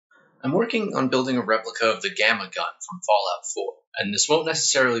I'm working on building a replica of the Gamma gun from Fallout 4, and this won't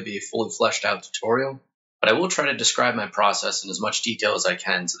necessarily be a fully fleshed out tutorial, but I will try to describe my process in as much detail as I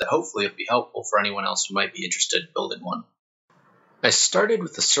can so that hopefully it'll be helpful for anyone else who might be interested in building one. I started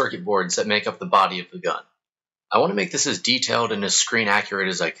with the circuit boards that make up the body of the gun. I want to make this as detailed and as screen accurate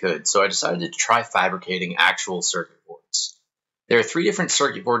as I could, so I decided to try fabricating actual circuit boards. There are 3 different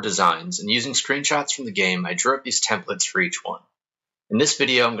circuit board designs, and using screenshots from the game, I drew up these templates for each one. In this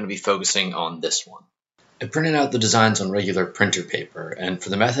video, I'm going to be focusing on this one. I printed out the designs on regular printer paper, and for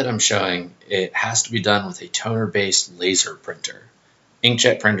the method I'm showing, it has to be done with a toner-based laser printer.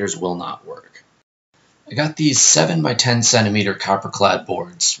 Inkjet printers will not work. I got these 7 by 10 centimeter copper-clad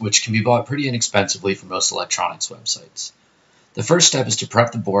boards, which can be bought pretty inexpensively from most electronics websites. The first step is to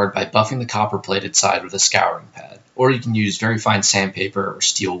prep the board by buffing the copper-plated side with a scouring pad, or you can use very fine sandpaper or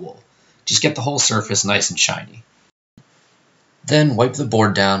steel wool. Just get the whole surface nice and shiny. Then wipe the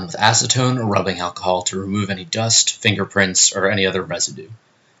board down with acetone or rubbing alcohol to remove any dust, fingerprints, or any other residue.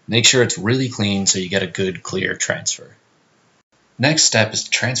 Make sure it's really clean so you get a good, clear transfer. Next step is to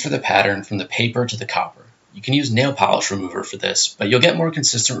transfer the pattern from the paper to the copper. You can use nail polish remover for this, but you'll get more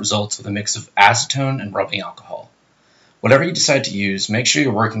consistent results with a mix of acetone and rubbing alcohol. Whatever you decide to use, make sure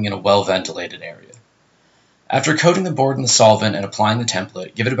you're working in a well-ventilated area. After coating the board in the solvent and applying the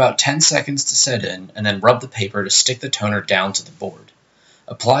template, give it about 10 seconds to set in, and then rub the paper to stick the toner down to the board.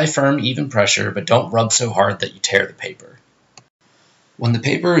 Apply firm, even pressure, but don't rub so hard that you tear the paper. When the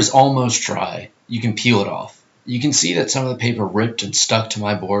paper is almost dry, you can peel it off. You can see that some of the paper ripped and stuck to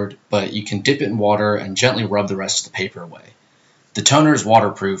my board, but you can dip it in water and gently rub the rest of the paper away. The toner is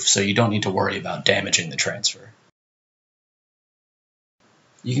waterproof, so you don't need to worry about damaging the transfer.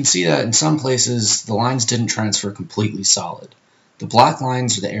 You can see that in some places, the lines didn't transfer completely solid. The black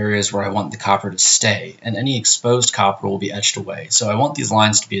lines are the areas where I want the copper to stay, and any exposed copper will be etched away, so I want these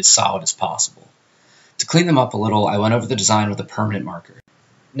lines to be as solid as possible. To clean them up a little, I went over the design with a permanent marker.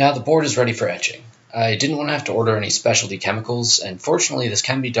 Now the board is ready for etching. I didn't want to have to order any specialty chemicals, and fortunately this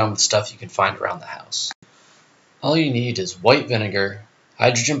can be done with stuff you can find around the house. All you need is white vinegar,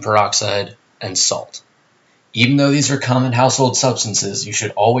 hydrogen peroxide, and salt. Even though these are common household substances, you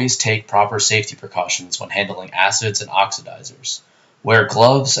should always take proper safety precautions when handling acids and oxidizers. Wear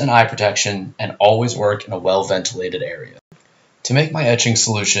gloves and eye protection, and always work in a well-ventilated area. To make my etching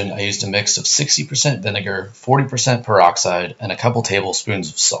solution, I used a mix of 60% vinegar, 40% peroxide, and a couple tablespoons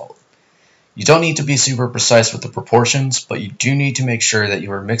of salt. You don't need to be super precise with the proportions, but you do need to make sure that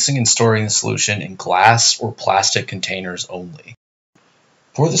you are mixing and storing the solution in glass or plastic containers only.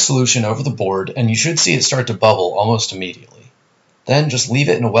 Pour the solution over the board, and you should see it start to bubble almost immediately. Then just leave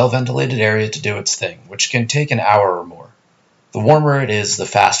it in a well-ventilated area to do its thing, which can take an hour or more. The warmer it is, the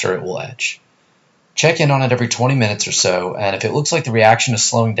faster it will etch. Check in on it every 20 minutes or so, and if it looks like the reaction is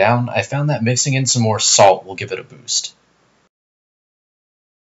slowing down, I found that mixing in some more salt will give it a boost.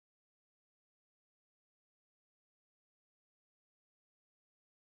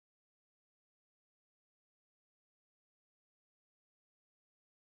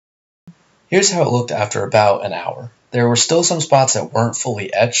 Here's how it looked after about an hour. There were still some spots that weren't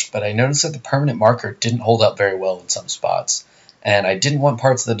fully etched, but I noticed that the permanent marker didn't hold up very well in some spots, and I didn't want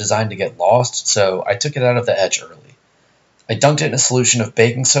parts of the design to get lost, so I took it out of the etch early. I dunked it in a solution of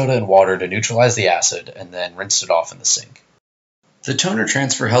baking soda and water to neutralize the acid, and then rinsed it off in the sink. The toner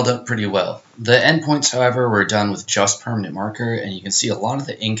transfer held up pretty well. The endpoints, however, were done with just permanent marker, and you can see a lot of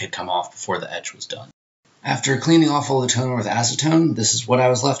the ink had come off before the etch was done. After cleaning off all the toner with acetone, this is what I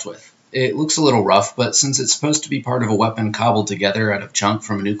was left with. It looks a little rough, but since it's supposed to be part of a weapon cobbled together out of junk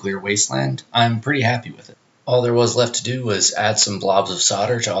from a nuclear wasteland, I'm pretty happy with it. All there was left to do was add some blobs of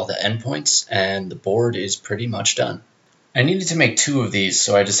solder to all the endpoints, and the board is pretty much done. I needed to make 2 of these,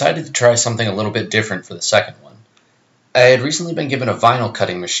 so I decided to try something a little bit different for the second one. I had recently been given a vinyl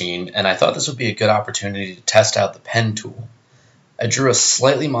cutting machine, and I thought this would be a good opportunity to test out the pen tool. I drew a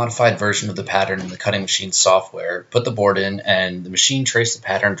slightly modified version of the pattern in the cutting machine software, put the board in, and the machine traced the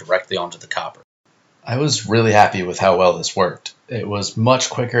pattern directly onto the copper. I was really happy with how well this worked. It was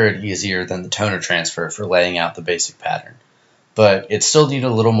much quicker and easier than the toner transfer for laying out the basic pattern, but it still needed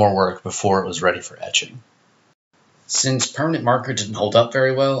a little more work before it was ready for etching. Since permanent marker didn't hold up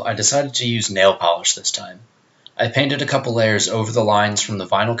very well, I decided to use nail polish this time. I painted a couple layers over the lines from the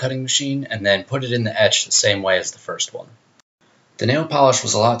vinyl cutting machine and then put it in the etch the same way as the first one. The nail polish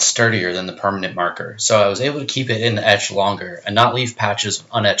was a lot sturdier than the permanent marker, so I was able to keep it in the etch longer and not leave patches of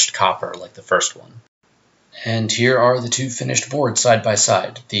unetched copper like the first one. And here are the 2 finished boards side by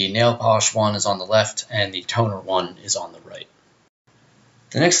side. The nail polish one is on the left and the toner one is on the right.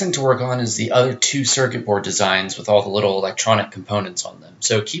 The next thing to work on is the other two circuit board designs with all the little electronic components on them,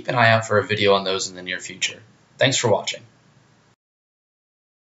 so keep an eye out for a video on those in the near future. Thanks for watching.